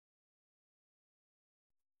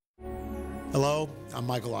Hello, I'm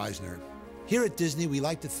Michael Eisner. Here at Disney, we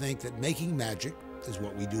like to think that making magic is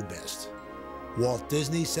what we do best. Walt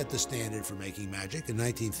Disney set the standard for making magic in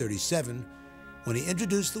 1937 when he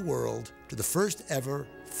introduced the world to the first ever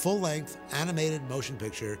full-length animated motion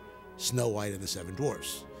picture, Snow White and the Seven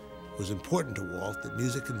Dwarfs. It was important to Walt that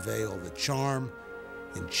music convey all the charm,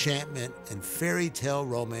 enchantment, and fairy tale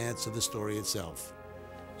romance of the story itself.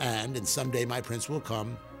 And in Someday My Prince Will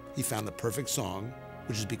Come, he found the perfect song,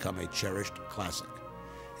 which has become a cherished classic.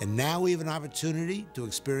 And now we have an opportunity to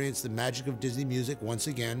experience the magic of Disney music once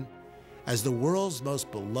again, as the world's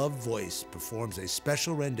most beloved voice performs a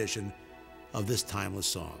special rendition of this timeless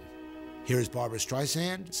song. Here is Barbra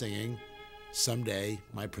Streisand singing Someday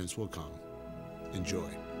My Prince Will Come. Enjoy.